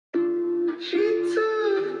She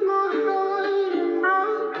took my heart and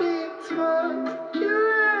broke it twice. You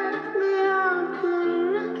left me, I couldn't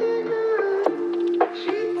recognize.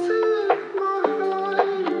 She took my heart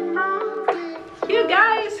and broke it twice. You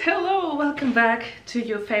guys, hello! Welcome back to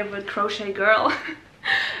your favorite crochet girl.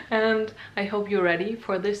 And I hope you're ready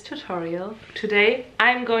for this tutorial. Today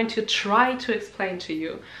I'm going to try to explain to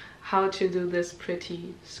you how to do this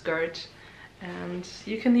pretty skirt. And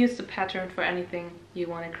you can use the pattern for anything you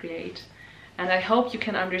want to create. And I hope you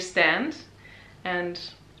can understand. And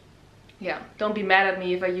yeah, don't be mad at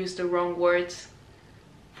me if I use the wrong words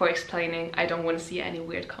for explaining. I don't want to see any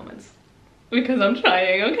weird comments. Because I'm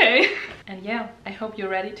trying, okay? And yeah, I hope you're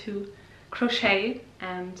ready to crochet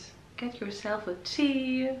and get yourself a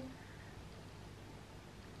tea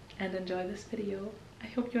and enjoy this video. I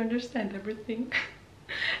hope you understand everything.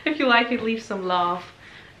 If you like it, leave some love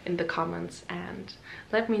in the comments and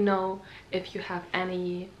let me know if you have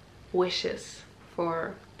any wishes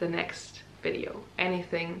for the next video,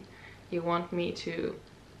 anything you want me to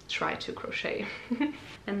try to crochet.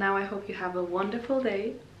 And now I hope you have a wonderful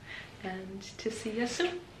day and to see you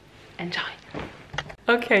soon. Enjoy!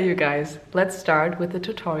 Okay, you guys, let's start with the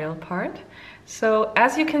tutorial part. So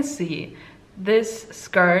as you can see, this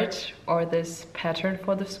skirt or this pattern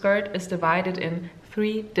for the skirt is divided in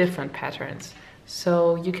 3 different patterns.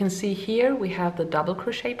 So you can see here we have the double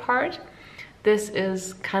crochet part. This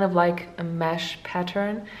is kind of like a mesh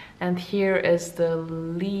pattern, and here is the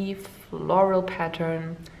leaf floral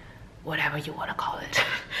pattern, whatever you want to call it.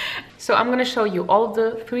 So I'm going to show you all of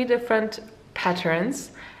the 3 different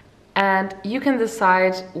patterns, and you can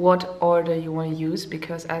decide what order you want to use,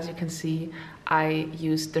 because as you can see I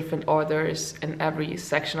use different orders in every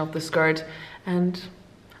section of the skirt, and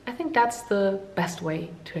I think that's the best way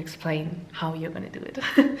to explain how you're going to do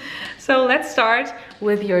it. So let's start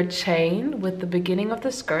with your chain, with the beginning of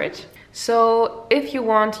the skirt. So if you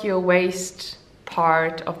want your waist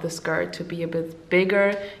part of the skirt to be a bit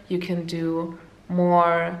bigger, you can do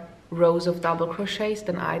more rows of double crochets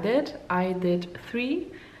than I did. I did 3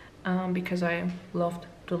 because I loved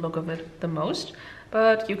the look of it the most,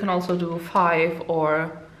 but you can also do 5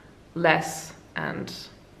 or less, and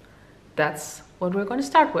that's what we're going to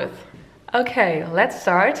start with. Okay, let's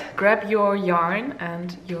start. Grab your yarn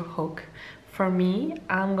and your hook. For me,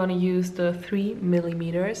 I'm going to use the 3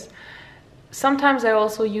 millimeters. Sometimes I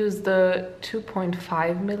also use the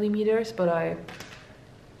 2.5 millimeters, but I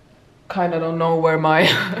kind of don't know where my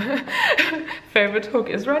favorite hook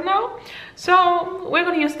is right now. So we're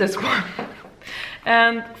going to use this one.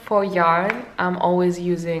 And for yarn, I'm always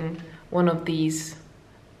using one of these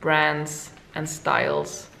brands and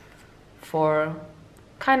styles for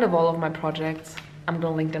kind of all of my projects. I'm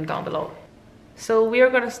gonna link them down below. So we are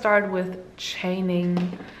gonna start with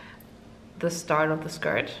chaining the start of the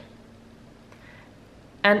skirt.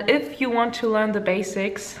 And if you want to learn the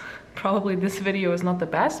basics, probably this video is not the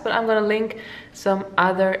best, but I'm gonna link some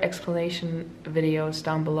other explanation videos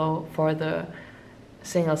down below for the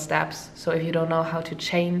single steps. So if you don't know how to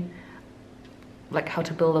chain, like how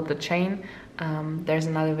to build up the chain, there's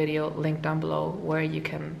another video linked down below where you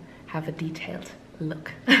can have a detailed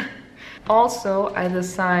look. Also, I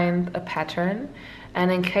designed a pattern, and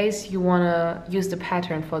in case you want to use the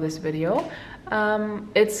pattern for this video,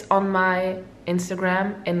 it's on my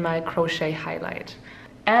Instagram in my crochet highlight.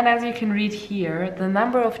 And as you can read here, the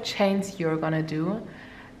number of chains you're gonna do,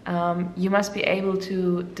 you must be able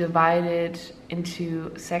to divide it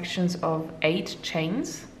into sections of 8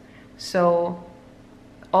 chains. So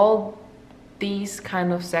all these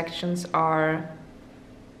kind of sections are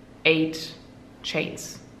 8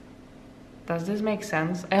 chains. Does this make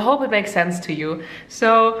sense? I hope it makes sense to you.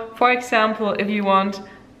 So for example, if you want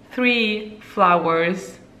 3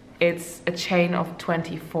 flowers, it's a chain of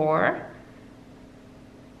 24.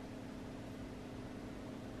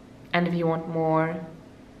 And if you want more,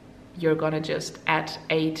 you're gonna just add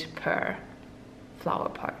 8 per flower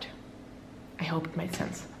part. I hope it made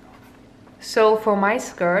sense. So for my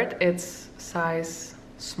skirt, it's size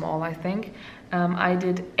small, I think. I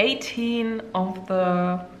did 18 of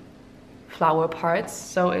the flower parts,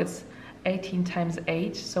 so it's 18 times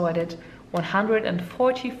 8, so I did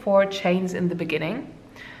 144 chains in the beginning.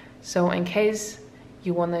 So in case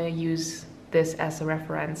you want to use this as a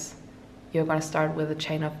reference, you're going to start with a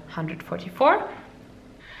chain of 144.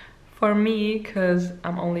 For me, because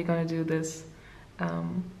I'm only going to do this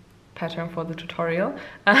pattern for the tutorial,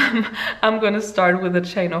 I'm going to start with a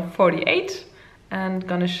chain of 48 and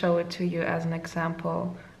gonna show it to you as an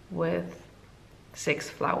example with 6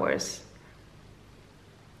 flowers.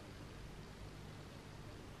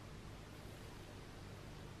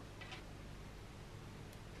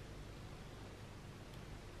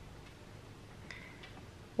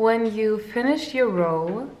 When you finish your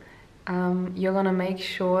row, you're gonna make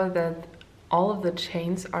sure that all of the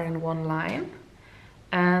chains are in one line,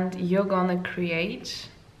 and you're gonna create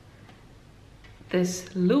this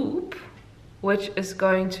loop which is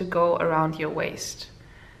going to go around your waist.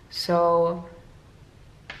 So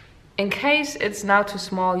in case it's now too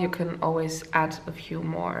small, you can always add a few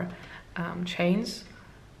more chains.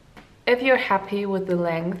 If you're happy with the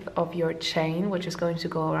length of your chain, which is going to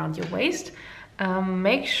go around your waist,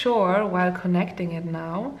 make sure while connecting it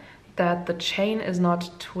now that the chain is not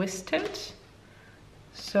twisted.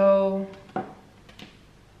 So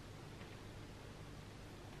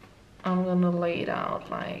I'm gonna lay it out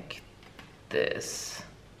like this.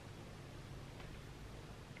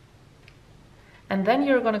 And then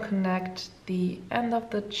you're gonna connect the end of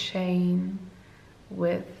the chain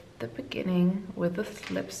with the beginning with a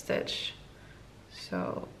slip stitch.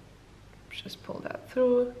 So just pull that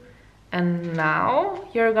through. And now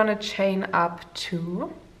you're gonna chain up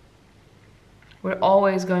 2. We're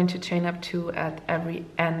always going to chain up 2 at every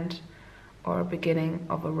end or beginning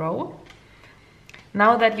of a row.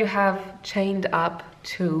 Now that you have chained up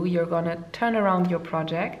 2, you're gonna turn around your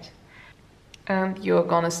project and you're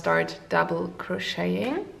gonna start double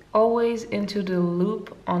crocheting, always into the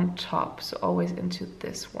loop on top, so always into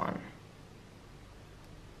this one.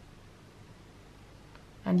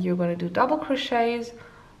 And you're gonna do double crochets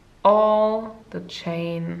all the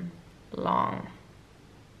chain long.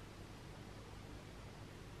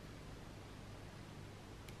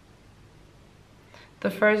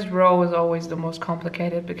 The first row is always the most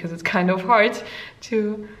complicated because it's kind of hard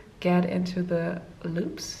to get into the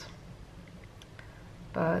loops,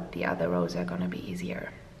 but the other rows are gonna be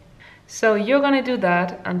easier. So you're gonna do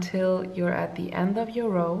that until you're at the end of your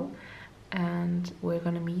row, and we're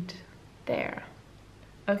gonna meet there.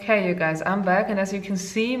 Okay, you guys, I'm back, and as you can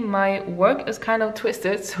see, my work is kind of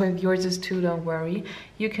twisted, so if yours is too, don't worry.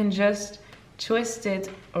 You can just twist it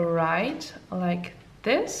right like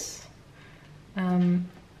this.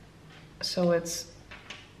 So it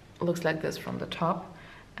looks like this from the top,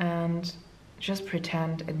 and just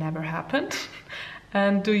pretend it never happened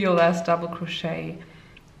and do your last double crochet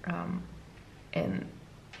in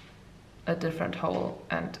a different hole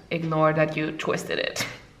and ignore that you twisted it.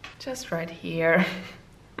 Just right here.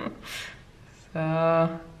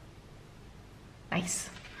 So nice.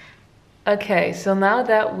 Okay, so now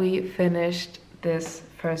that we finished this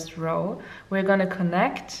first row, we're gonna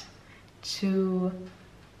connect to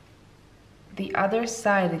the other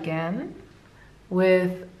side again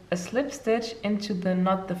with a slip stitch into the,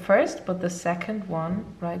 not the first, but the second one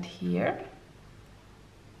right here.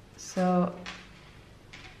 So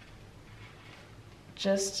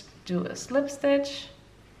just do a slip stitch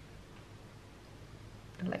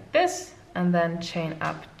like this, and then chain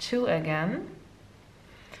up 2 again,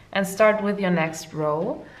 and start with your next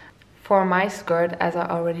row. For my skirt, as I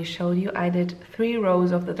already showed you, I did 3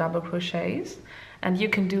 rows of the double crochets, and you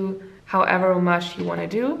can do however much you want to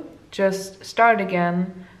do. Just start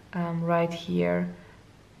again right here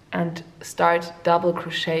and start double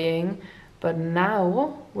crocheting, but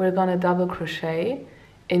now we're gonna double crochet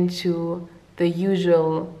into the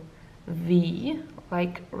usual V,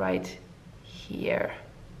 like right here.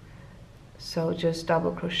 So just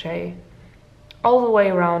double crochet all the way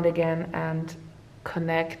around again and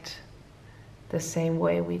connect the same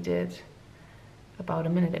way we did about a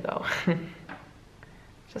minute ago.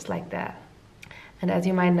 Just like that. And as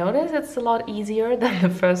you might notice, it's a lot easier than the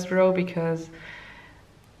first row because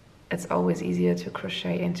it's always easier to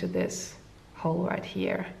crochet into this hole right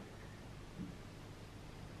here,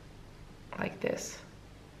 like this,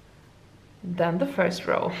 than the first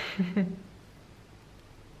row.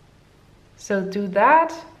 So do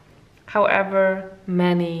that however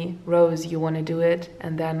many rows you want to do it,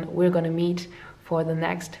 and then we're going to meet for the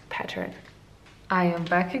next pattern. I am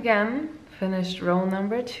back again, finished row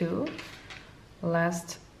number 2,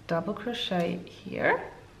 last double crochet here,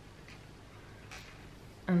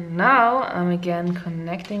 and now I'm again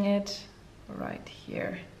connecting it right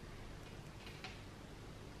here.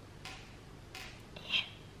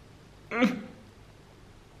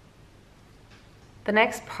 The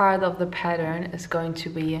next part of the pattern is going to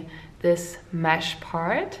be this mesh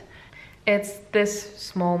part. It's this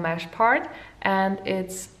small mesh part, and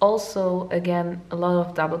it's also again a lot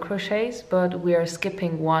of double crochets, but we are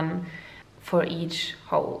skipping one for each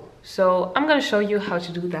hole. So I'm going to show you how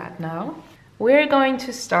to do that now. We're going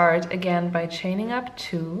to start again by chaining up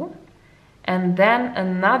 2 and then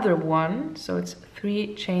another one, so it's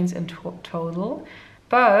 3 chains in total.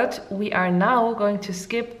 But we are now going to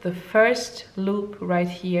skip the first loop right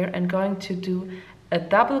here and going to do a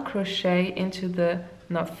double crochet into the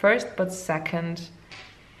not first, but second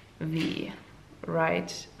V,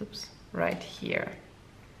 right, oops, right here.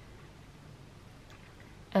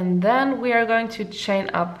 And then we are going to chain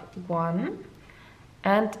up 1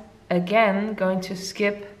 and again going to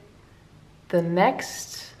skip the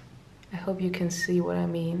next, I hope you can see what I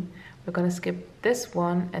mean. We're going to skip this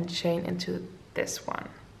one and chain into this one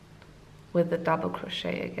with the double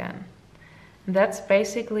crochet again. And that's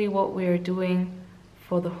basically what we are doing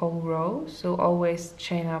for the whole row. So always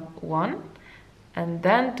chain up 1 and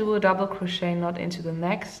then do a double crochet, not into the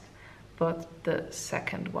next, but the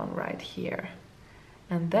second one right here.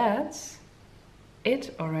 And that's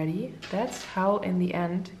it already. That's how in the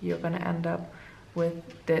end you're gonna end up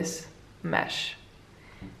with this mesh.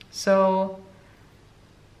 So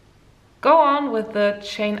go on with the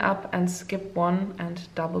chain up and skip 1 and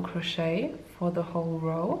double crochet for the whole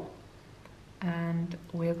row. And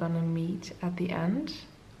we're gonna meet at the end.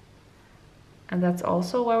 And that's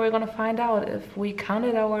also where we're gonna find out if we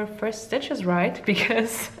counted our first stitches right,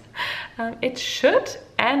 because it should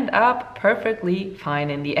end up perfectly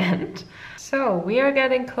fine in the end. So we are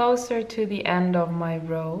getting closer to the end of my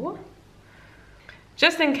row.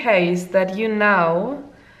 Just in case that you now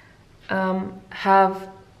have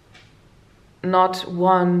not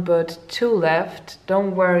 1 but 2 left,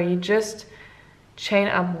 don't worry, just chain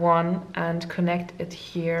up 1 and connect it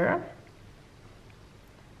here.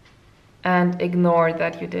 And ignore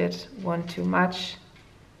that you did 1 too much.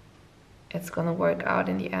 It's gonna work out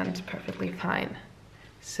in the end perfectly fine.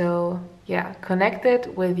 So yeah, connect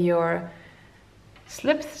it with your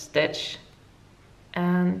slip stitch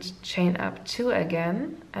and chain up 2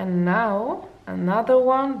 again. And now another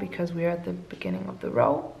one, because we are at the beginning of the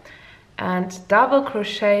row, and double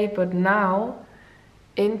crochet, but now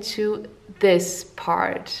into this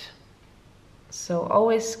part. So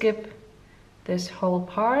always skip this whole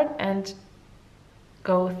part and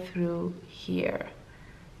go through here.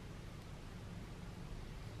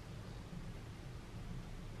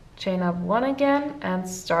 Chain up 1 again and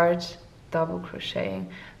start double crocheting.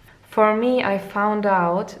 For me, I found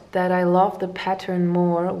out that I love the pattern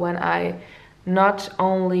more when I not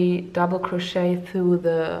only double crochet through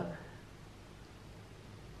the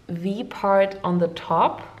V part on the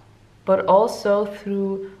top, but also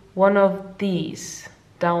through one of these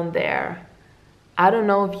down there. I don't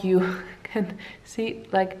know if you can see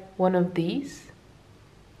like one of these,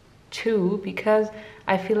 2, because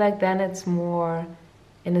I feel like then it's more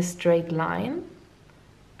in a straight line.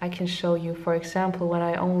 I can show you, for example, when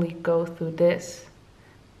I only go through this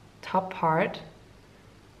top part,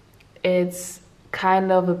 it's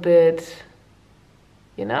kind of a bit,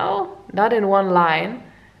 you know, not in one line.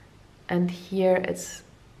 And here it's,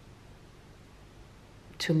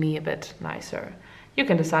 to me, a bit nicer. You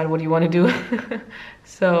can decide what you want to do.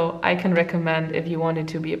 So I can recommend, if you want it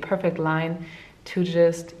to be a perfect line, to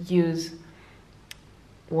just use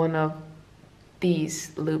one of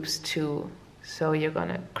these loops too. So you're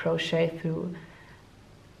gonna crochet through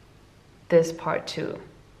this part too.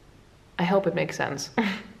 I hope it makes sense.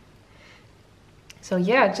 So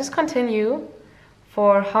yeah, just continue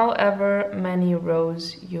for however many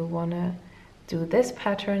rows you wanna do this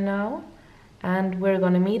pattern now. And we're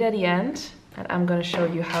gonna meet at the end, and I'm gonna show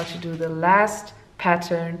you how to do the last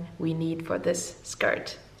pattern we need for this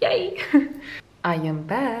skirt. Yay! I am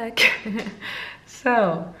back.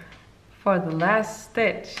 So for the last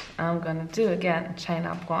stitch, I'm gonna do again chain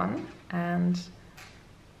up 1 and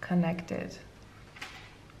connect it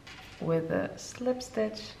with a slip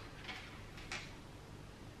stitch.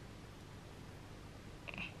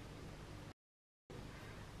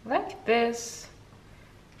 Like this.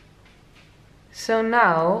 So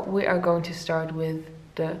now we are going to start with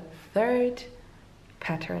the third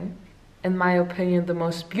pattern. In my opinion, the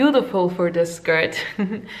most beautiful for this skirt.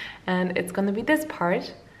 And it's gonna be this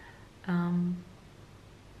part. And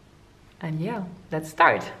yeah, let's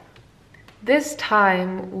start. This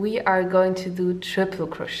time we are going to do triple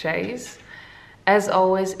crochets. As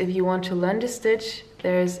always, if you want to learn the stitch,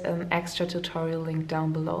 there's an extra tutorial link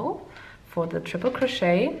down below for the triple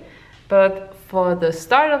crochet. But for the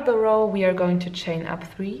start of the row, we are going to chain up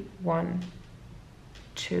 3, 1,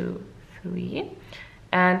 2, 3,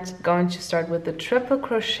 and going to start with the triple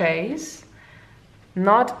crochets,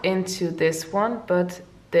 not into this one, but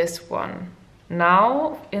this one.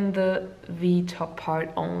 Now in the V top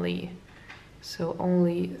part only. So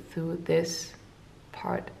only through this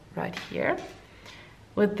part right here.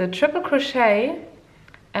 With the triple crochet,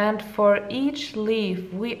 and for each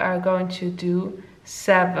leaf we are going to do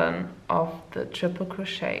 7 of the triple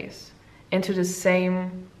crochets into the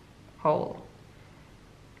same hole.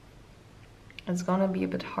 It's gonna be a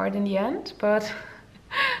bit hard in the end, but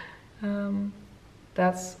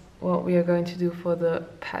That's what we are going to do for the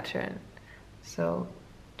pattern. So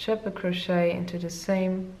triple crochet into the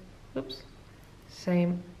same, oops,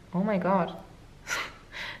 same, oh my god,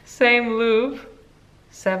 same loop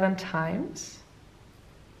 7 times.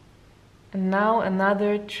 And now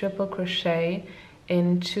another triple crochet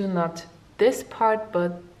into not this part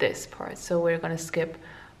but this part. So we're gonna skip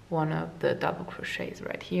one of the double crochets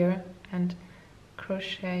right here and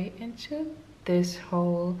crochet into this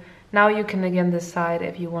hole. Now you can again decide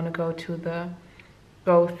if you want to go through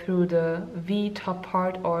the V top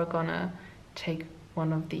part or gonna take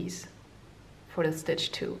one of these for the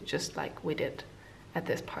stitch 2, just like we did at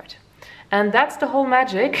this part. And that's the whole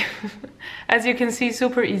magic. As you can see,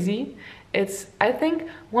 super easy. It's, I think,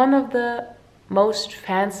 one of the most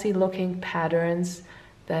fancy looking patterns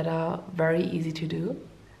that are very easy to do.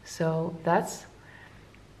 So that's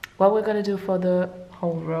what we're gonna do for the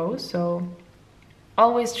whole row. So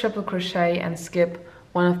always triple crochet and skip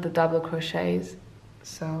one of the double crochets.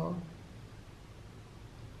 So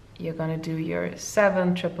you're gonna do your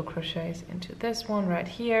 7 triple crochets into this one right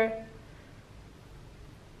here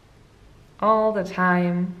all the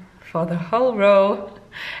time for the whole row.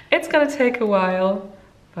 It's gonna take a while,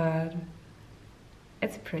 but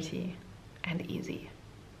it's pretty and easy.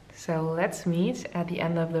 So let's meet at the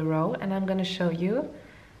end of the row and I'm gonna show you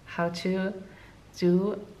how to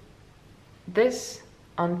do this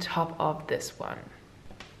on top of this one.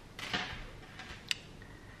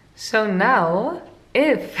 So now,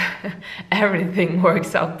 if everything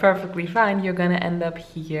works out perfectly fine, you're gonna end up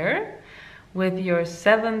here with your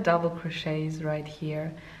 7 double crochets right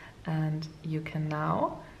here, and you can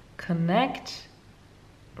now connect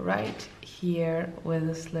right here with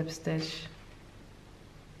a slip stitch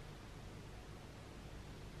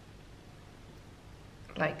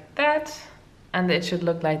like that, and it should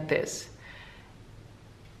look like this.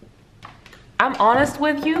 I'm honest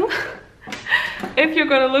with you. If you're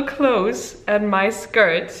gonna look close at my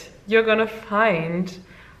skirt, you're gonna find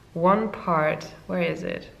one part, where is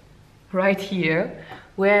it? Right here,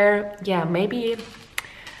 where, yeah, maybe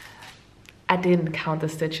I didn't count the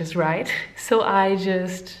stitches right. So I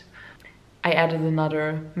added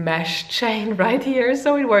another mesh chain right here,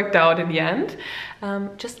 so it worked out in the end.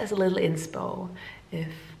 Just as a little inspo,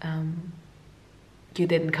 if you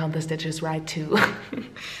didn't count the stitches right too.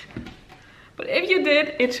 But if you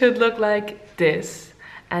did, it should look like this.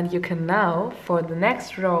 And you can now, for the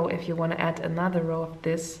next row, if you want to add another row of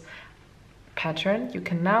this pattern, you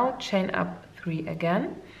can now chain up 3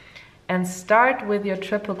 again and start with your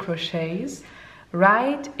triple crochets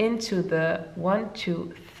right into the 1,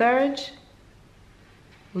 2, 3rd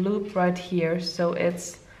loop right here. So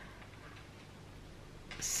it's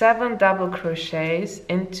 7 double crochets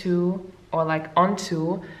into, or like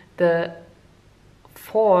onto, the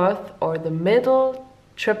 4th or the middle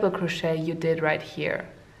triple crochet you did right here.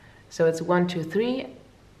 So it's 1, 2, 3,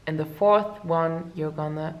 and the 4th one you're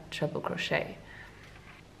gonna triple crochet.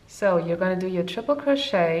 So you're gonna do your triple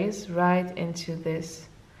crochets right into this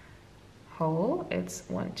hole. It's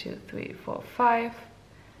 1, 2, 3, 4, 5,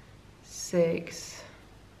 6,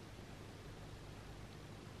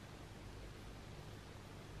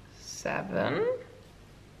 7,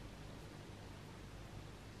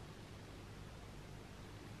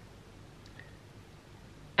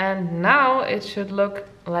 and now it should look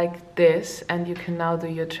like this, and you can now do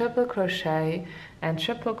your triple crochet and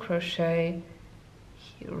triple crochet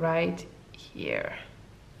right here.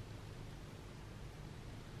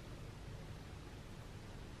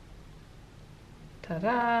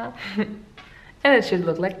 Ta-da! And it should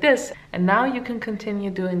look like this. And now you can continue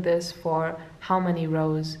doing this for how many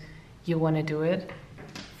rows you want to do it.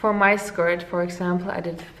 For my skirt, for example, I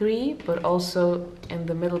did 3, but also in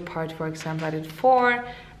the middle part, for example, I did 4,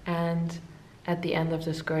 and at the end of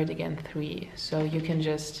the skirt again 3. So you can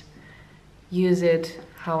just use it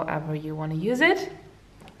however you want to use it.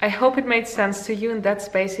 I hope it made sense to you, and that's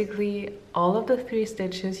basically all of the 3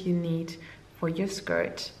 stitches you need for your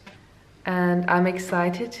skirt. And I'm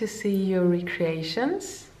excited to see your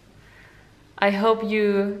recreations. I hope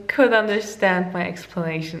you could understand my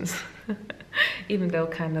explanations. Even though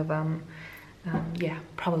kind of, yeah,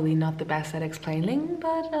 probably not the best at explaining,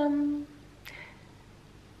 but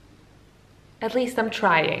at least I'm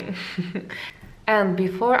trying. And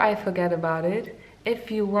before I forget about it,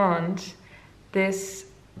 if you want this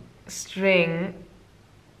string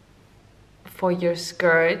for your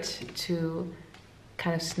skirt to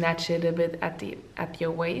kind of snatch it a bit at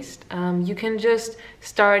your waist, you can just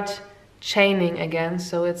start chaining again.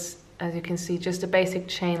 So it's, as you can see, just a basic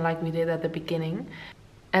chain like we did at the beginning,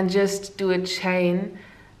 and just do a chain,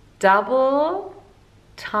 double,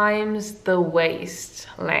 times the waist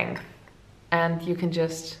length, and you can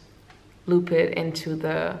just loop it into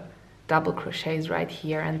the double crochets right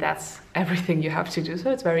here, and that's everything you have to do.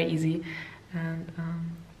 So it's very easy and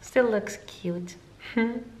still looks cute.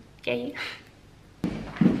 Yay!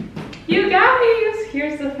 You guys,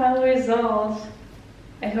 here's the final result.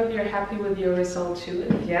 I hope you're happy with your result too.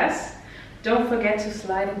 If yes, don't forget to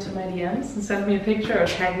slide into my DMs and send me a picture or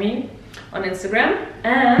tag me on Instagram.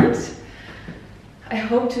 And I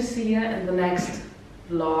hope to see you in the next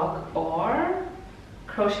vlog or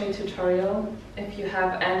crochet tutorial. If you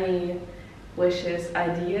have any wishes,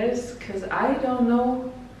 ideas, because I don't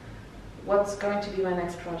know what's going to be my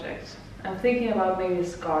next project. I'm thinking about maybe a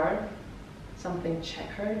scarf, something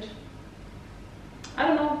checkered. I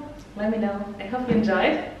don't know, let me know. I hope you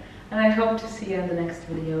enjoyed, and I hope to see you in the next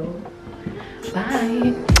video.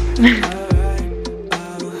 Bye!